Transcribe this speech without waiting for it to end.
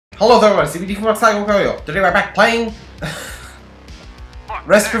Hello there, everyone. CBD from Psycho. Today we're back playing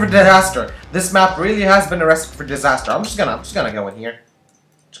Recipe for Disaster. This map really has been a recipe for disaster. I'm just gonna go in here.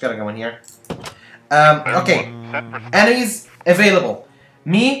 Okay. Enemies available.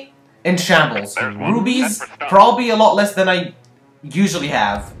 Me in shambles. Rubies probably a lot less than I usually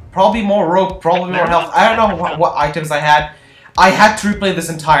have. Probably more rope, probably more health. I don't know what items I had. I had to replay this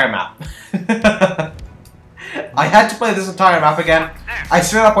entire map. I had to play this entire map again. I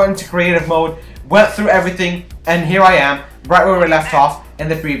straight up went into creative mode, went through everything, and here I am, right where we left off in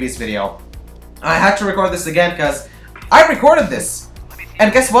the previous video. I had to record this again because I recorded this.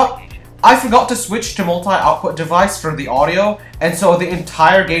 And guess what? I forgot to switch to multi-output device for the audio, and so the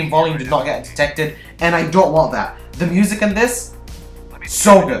entire game volume did not get detected, and I don't want that. The music in this,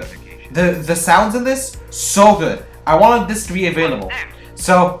 so good. The sounds in this, so good. I wanted this to be available.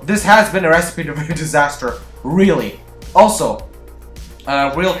 So, this has been a recipe for disaster, really. Also,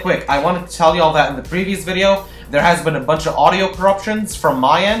 real quick, I wanted to tell you all that in the previous video, there has been a bunch of audio corruptions from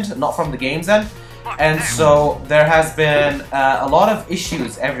my end, not from the game's end. And so, there has been a lot of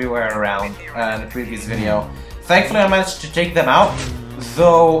issues everywhere around in the previous video. Thankfully, I managed to take them out,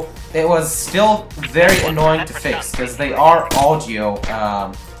 though it was still very annoying to fix, because they are audio,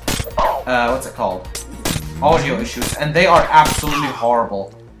 what's it called? Audio issues, and they are absolutely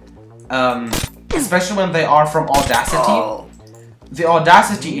horrible. Especially when they are from Audacity. The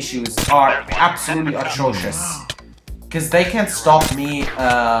Audacity issues are absolutely atrocious. Because they can't stop me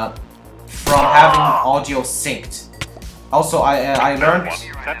from having audio synced. Also, I learned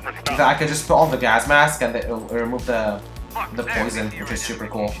that I could just put on the gas mask and it will remove the poison, which is super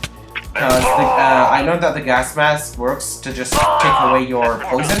cool. Because I learned that the gas mask works to just take away your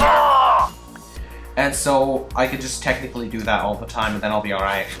poison. And so, I could just technically do that all the time and then I'll be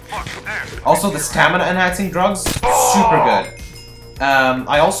alright. Also, the stamina enhancing drugs, super good.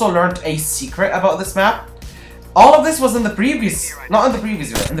 I also learned a secret about this map. All of this was in the previous, not in the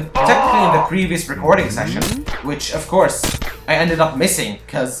previous video, technically in the previous recording session, which of course, I ended up missing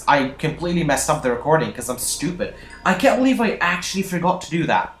because I completely messed up the recording because I'm stupid. I can't believe I actually forgot to do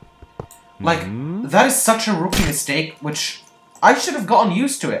that. Like, that is such a rookie mistake, which I should have gotten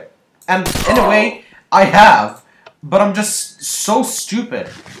used to it. And in a way, I have, but I'm just so stupid.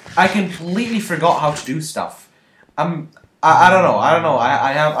 I completely forgot how to do stuff. I don't know.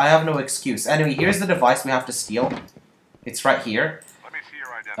 I have no excuse. Anyway, here's the device we have to steal. It's right here.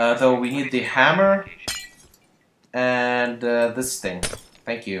 Though we need the hammer and this thing.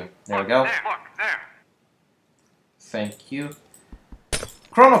 Thank you. There we go. Thank you.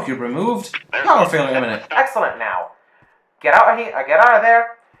 Chrono cube removed. Power failure imminent. Excellent. Now, get out of here. Get out of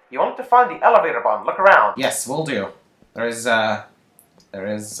there. You want to find the elevator button. Look around. Yes, we'll do. There is an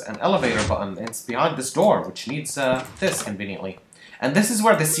elevator button. It's behind this door, which needs this conveniently. And this is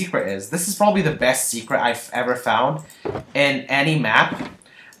where the secret is. This is probably the best secret I've ever found in any map.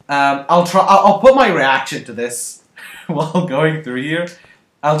 I'll put my reaction to this while going through here.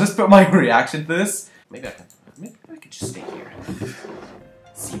 I'll just put my reaction to this. Maybe I could just stay here.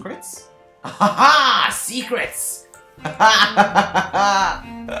 Secrets? Ha secrets!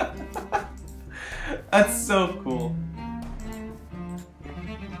 That's so cool.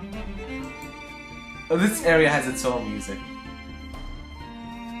 Oh, this area has its own music.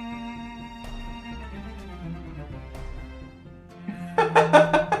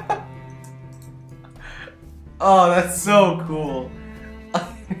 Oh, that's so cool.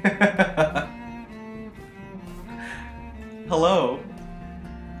 Hello?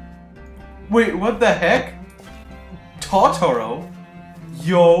 Wait, what the heck? Totoro?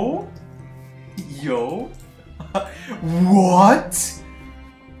 Yo? What?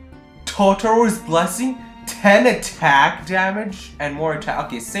 Totoro's blessing? 10 attack damage and more attack.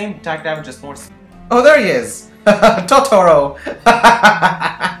 Okay, same attack damage, just more. Oh, there he is! Totoro!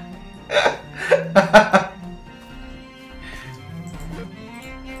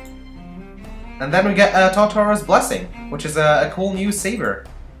 And then we get Totoro's blessing, which is a cool new saber.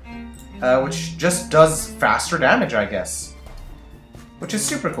 Which just does faster damage, I guess. Which is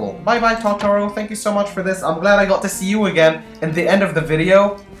super cool. Bye-bye, Totoro. Thank you so much for this. I'm glad I got to see you again in the end of the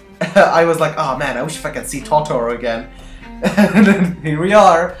video. I was like, oh man, I wish if I could see Totoro again. And then here we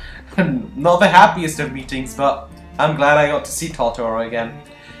are. Not the happiest of meetings, but I'm glad I got to see Totoro again.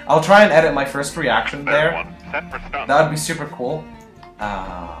 I'll try and edit my first reaction there. That would be super cool.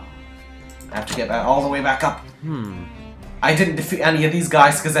 I have to get that all the way back up. I didn't defeat any of these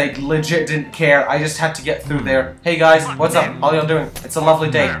guys because I legit didn't care. I just had to get through there. Hey guys, what's up? How y'all doing? It's a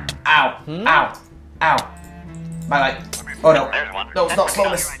lovely day. Ow. Ow. Ow. Bye-bye. Oh no. No, it's not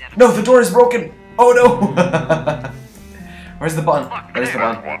slowness. No, the door is broken. Oh no. Where's the button? There's the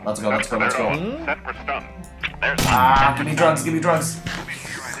button. Let's go, let's go, let's go. Ah, give me drugs, give me drugs.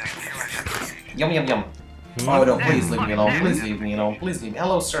 Yum, yum, yum. Oh no, please leave me alone, please leave me alone, please leave me.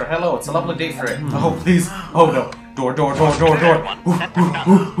 Hello, sir, hello, it's a lovely day for it. Oh, please. Oh no. Door, door, door, door, door.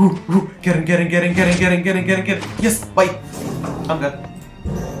 Get in, get in, get in, get in, get in, get in, get in, get in. Yes, bite. I'm good.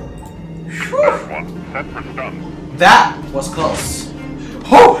 That was close.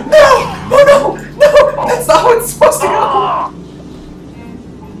 Oh, no! Oh no! No! That's not how it's supposed to go!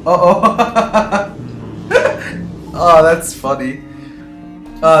 Uh-oh. Oh, that's funny.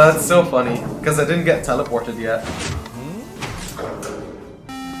 That's so funny. Because I didn't get teleported yet.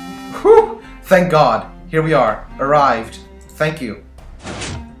 Whew! Thank God. Here we are. Arrived. Thank you.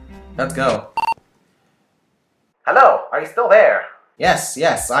 Let's go. Hello, are you still there? Yes,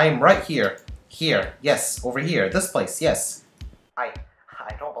 yes, I am right here. Here, yes, over here. This place, yes. I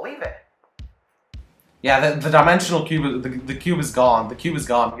don't believe it. Yeah, the dimensional cube, the cube is gone. The cube is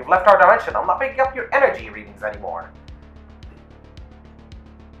gone. You've left our dimension. I'm not picking up your energy readings anymore.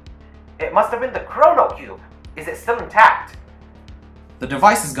 It must have been the Chrono Cube. Is it still intact? The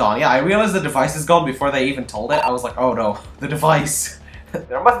device is gone. Yeah, I realized the device is gone before they even told it. I was like, oh no, the device.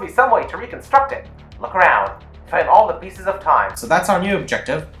 There must be some way to reconstruct it. Look around. Find all the pieces of time. So that's our new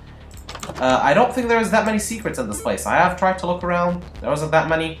objective. I don't think there's that many secrets in this place. I have tried to look around. There wasn't that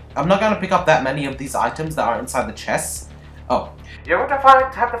many. I'm not going to pick up that many of these items that are inside the chests. Oh. You're going to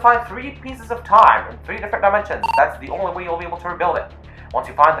have to find 3 pieces of time in 3 different dimensions. That's the only way you'll be able to rebuild it. Once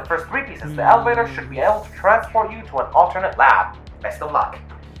you find the first 3 pieces, the elevator should be able to transport you to an alternate lab. Best of luck.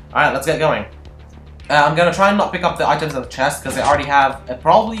 Alright, let's get going. I'm going to try and not pick up the items in the chest because I already have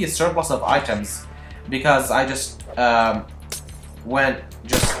probably a surplus of items. Because I just went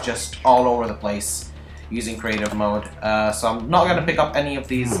just all over the place using creative mode. So I'm not going to pick up any of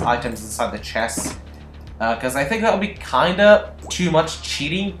these items inside the chest. Because I think that would be kinda too much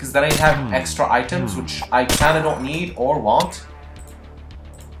cheating, because then I'd have extra items, which I kinda don't need or want.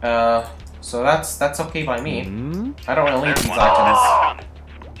 So that's okay by me. I don't really need these items.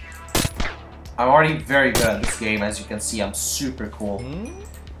 I'm already very good at this game, as you can see. I'm super cool.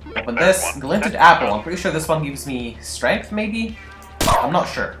 Open this. Glinted apple. I'm pretty sure this one gives me strength, maybe? I'm not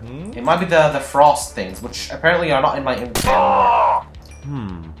sure. It might be the frost things, which apparently are not in my inventory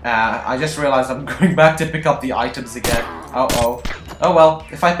anymore. I just realized I'm going back to pick up the items again. Oh well,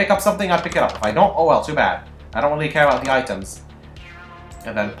 if I pick up something, I pick it up. If I don't, oh well, too bad. I don't really care about the items.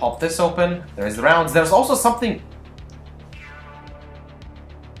 And then pop this open. There's the rounds. There's also something...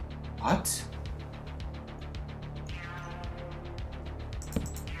 What?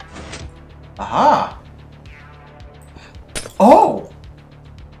 Aha! Oh!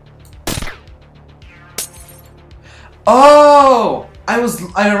 Oh!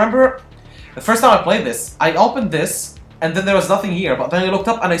 I remember the first time I played this, I opened this, and then there was nothing here, but then I looked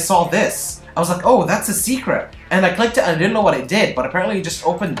up and I saw this. I was like, oh, that's a secret. And I clicked it and I didn't know what it did, but apparently it just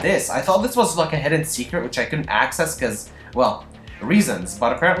opened this. I thought this was like a hidden secret, which I couldn't access because, well, reasons,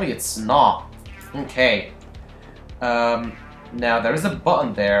 but apparently it's not. Okay. Now, there is a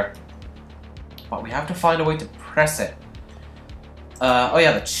button there, but we have to find a way to press it. Oh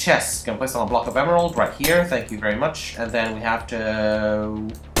yeah, the chest. Can place on a block of emerald right here. Thank you very much. And then we have to...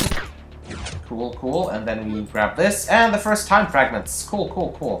 Cool. And then we grab this. And the first time fragments.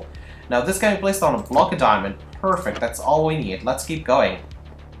 Cool. Now this can be placed on a block of diamond. Perfect. That's all we need. Let's keep going.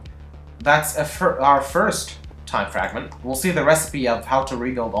 That's our first time fragment. We'll see the recipe of how to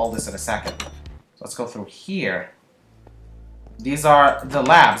rebuild all this in a second. So let's go through here. These are the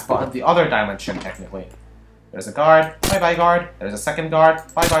labs, but in the other dimension, technically. There's a guard. Bye-bye, guard. There's a second guard.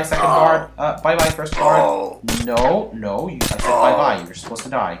 Bye-bye, second guard. Bye-bye, first guard. No, I said bye-bye. You're supposed to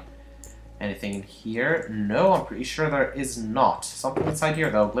die. Anything in here? No, I'm pretty sure there is not. Something inside here,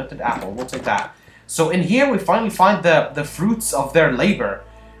 though. Glinted apple. We'll take that. So in here, we finally find the fruits of their labor.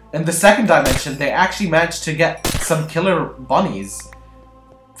 In the second dimension, they actually managed to get some killer bunnies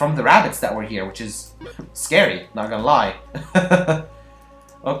from the rabbits that were here, which is scary, not gonna lie.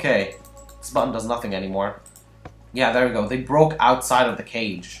 Okay. This button does nothing anymore. Yeah, there we go. They broke outside of the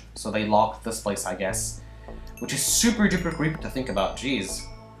cage, so they locked this place, I guess. Which is super duper creepy to think about. Jeez.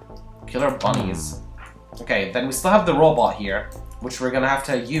 Killer bunnies. Okay, then we still have the robot here, which we're gonna have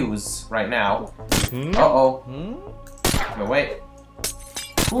to use right now. Uh-oh. No, wait.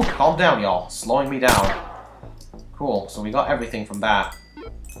 Ooh, calm down, y'all. Slowing me down. Cool, so we got everything from that.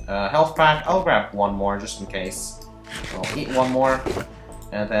 Health pack. I'll grab one more, just in case. I'll eat one more.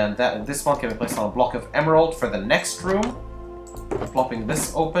 And then this one can be placed on a block of emerald for the next room. Plopping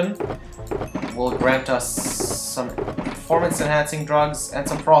this open will grant us some performance-enhancing drugs and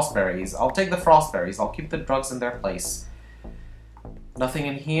some frost berries. I'll take the frost berries. I'll keep the drugs in their place. Nothing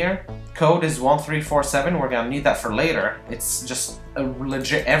in here. Code is 1347. We're gonna need that for later. It's just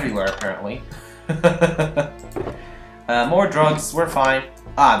legit everywhere, apparently. More drugs. We're fine.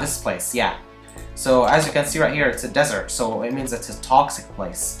 Ah, this place. Yeah. So, as you can see right here, it's a desert. So, it means it's a toxic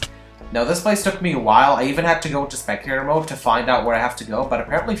place. Now, this place took me a while. I even had to go to spectator mode to find out where I have to go. But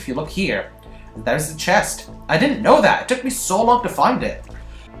apparently, if you look here, there's the chest. I didn't know that. It took me so long to find it.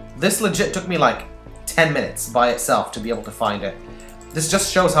 This legit took me like 10 minutes by itself to be able to find it. This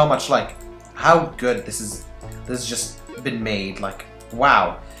just shows how much, like, how good this has just been made. Like,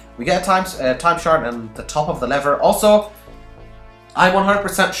 wow. We get a time shard and the top of the lever. Also, I'm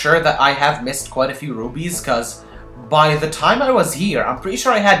 100% sure that I have missed quite a few rubies, because by the time I was here, I'm pretty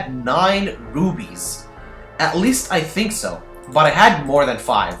sure I had 9 rubies. At least I think so. But I had more than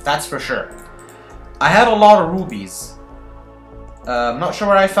 5, that's for sure. I had a lot of rubies. I'm not sure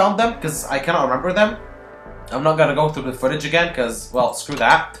where I found them, because I cannot remember them. I'm not gonna go through the footage again, because, well, screw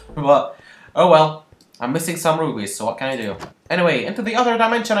that. But, oh well. I'm missing some rubies, so what can I do? Anyway, into the other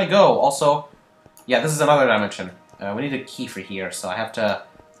dimension I go. Also, yeah, this is another dimension. We need a key for here, so I have to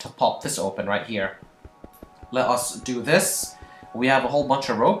pop this open right here. Let us do this. We have a whole bunch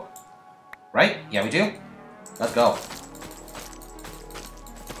of rope. Right? Yeah, we do. Let's go.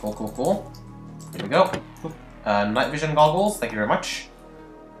 Cool, cool, cool. Here we go. Night vision goggles, thank you very much.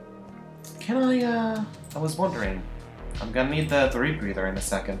 Can I was wondering. I'm gonna need the rebreather in a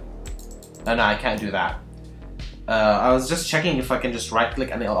second. No, I can't do that. I was just checking if I can just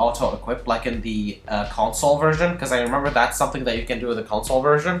right-click and it'll auto-equip like in the console version, because I remember that's something that you can do with the console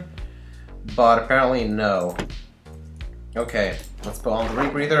version. But apparently no. Okay, let's put on the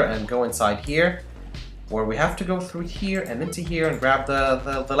rebreather and go inside here, where we have to go through here and into here and grab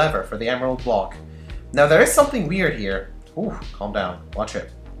the lever for the emerald block. Now there is something weird here. Ooh, calm down. Watch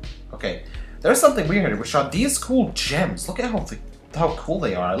it. Okay, there's something weird here, which are these cool gems. Look at how cool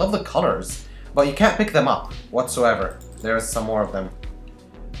they are. I love the colors. But you can't pick them up whatsoever. There's some more of them.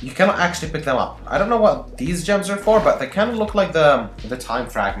 You cannot actually pick them up. I don't know what these gems are for, but they kind of look like the time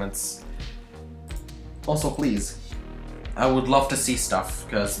fragments. Also, please, I would love to see stuff,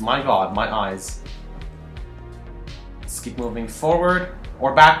 because my god, my eyes. Let's keep moving forward,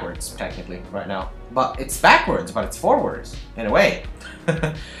 or backwards, technically, right now. But it's backwards, but it's forwards, in a way.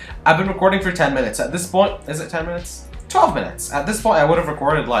 I've been recording for 10 minutes. At this point, is it 10 minutes? 12 minutes. At this point, I would have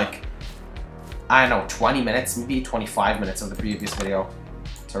recorded like, I don't know, 20 minutes, maybe 25 minutes of the previous video.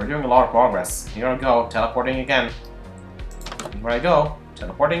 So we're doing a lot of progress. Here I go, teleporting again. Here I go,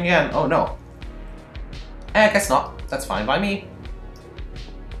 teleporting again. Oh no. I guess not. That's fine by me.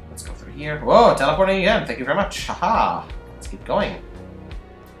 Let's go through here. Whoa, teleporting again. Thank you very much. Haha. Let's keep going.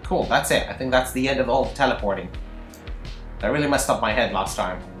 Cool, that's it. I think that's the end of all teleporting. That really messed up my head last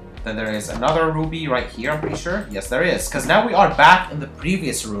time. Then there is another ruby right here, I'm pretty sure. Yes, there is. Because now we are back in the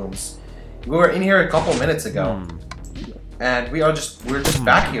previous rooms. We were in here a couple minutes ago. And we're just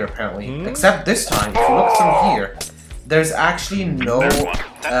back here, apparently. Except this time, if you look through here, there's actually no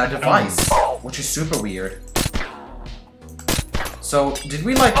device, which is super weird. So, did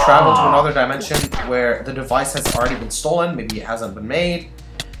we like travel to another dimension where the device has already been stolen? Maybe it hasn't been made?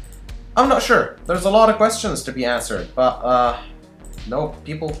 I'm not sure. There's a lot of questions to be answered, but no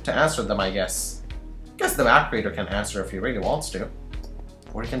people to answer them, I guess. I guess the map creator can answer if he really wants to.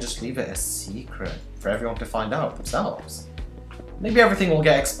 Or he can just leave it a secret for everyone to find out themselves. Maybe everything will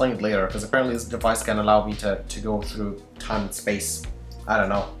get explained later, because apparently this device can allow me to go through time and space. I don't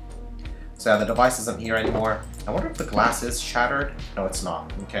know. So yeah, the device isn't here anymore. I wonder if the glass is shattered? No, it's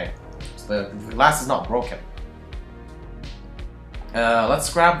not. Okay. So the glass is not broken.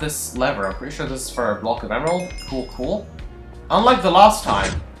 Let's grab this lever. I'm pretty sure this is for a block of emerald. Cool, cool. Unlike the last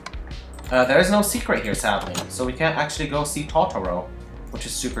time, there is no secret here, sadly. So we can't actually go see Totoro, which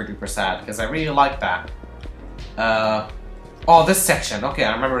is super duper sad, because I really like that. Oh, this section. Okay,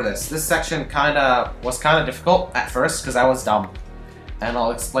 I remember this. This section was kind of difficult at first, because I was dumb. And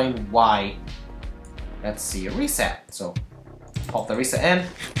I'll explain why. Let's see, reset. So, pop the reset in.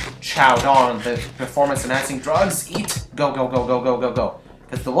 Chow down the performance enhancing drugs. Eat. Go, go, go, go, go, go, go.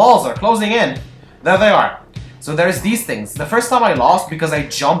 Because the walls are closing in. There they are. So there's these things. The first time I lost because I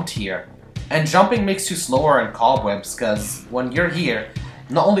jumped here. And jumping makes you slower in cobwebs, because when you're here,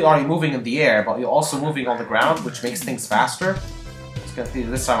 not only are you moving in the air, but you're also moving on the ground, which makes things faster.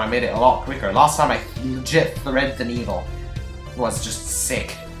 This time I made it a lot quicker. Last time I legit threaded the needle. It was just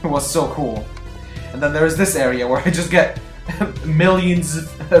sick. It was so cool. And then there's this area where I just get millions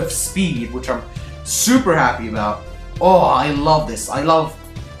of speed, which I'm super happy about. Oh, I love this. I love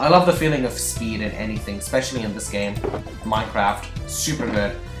the feeling of speed in anything, especially in this game, Minecraft. Super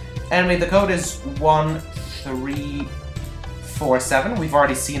good. Anyway, the code is 1347. 347. We've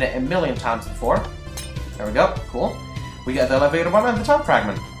already seen it a million times before. There we go. Cool. We get the elevator one and the top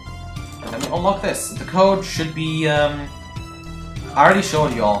fragment. And then we unlock this. The code should be, I already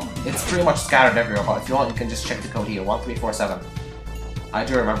showed you all. It's pretty much scattered everywhere, but if you want, you can just check the code here. 1347. I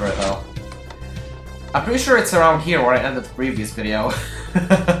do remember it, though. I'm pretty sure it's around here where I ended the previous video.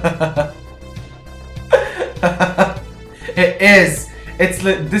 It is!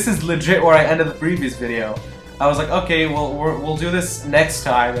 This is legit where I ended the previous video. I was like, okay, we'll do this next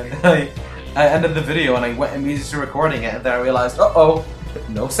time, and I ended the video and I went immediately to recording it, and then I realized, uh-oh,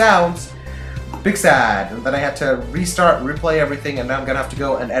 no sounds. Big sad. And then I had to restart, replay everything, and now I'm gonna have to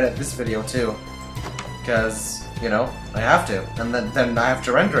go and edit this video too. Because, you know, I have to. And then I have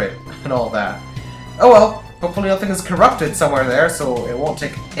to render it and all that. Oh well, hopefully nothing is corrupted somewhere there, so it won't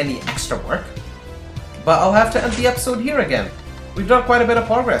take any extra work. But I'll have to end the episode here again. We've done quite a bit of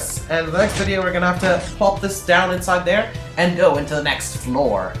progress, and in the next video we're gonna have to plop this down inside there and go into the next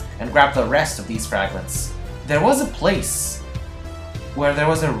floor and grab the rest of these fragments. There was a place where there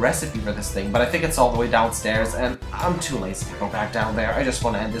was a recipe for this thing, but I think it's all the way downstairs, and I'm too lazy to go back down there. I just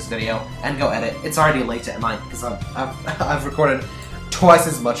want to end this video and go edit. It's already late at night because I've recorded twice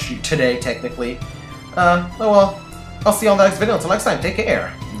as much today, technically. Oh well, I'll see you on the next video. Until next time, take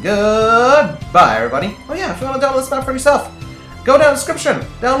care. Goodbye, everybody. Oh yeah, if you want to download this map for yourself, go down in the description,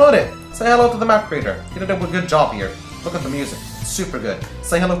 download it. Say hello to the map creator. He did a good job here. Look at the music, super good.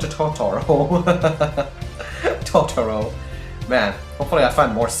 Say hello to Totoro. Totoro. Man, hopefully I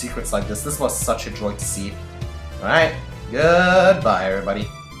find more secrets like this. This was such a joy to see. Alright, goodbye, everybody.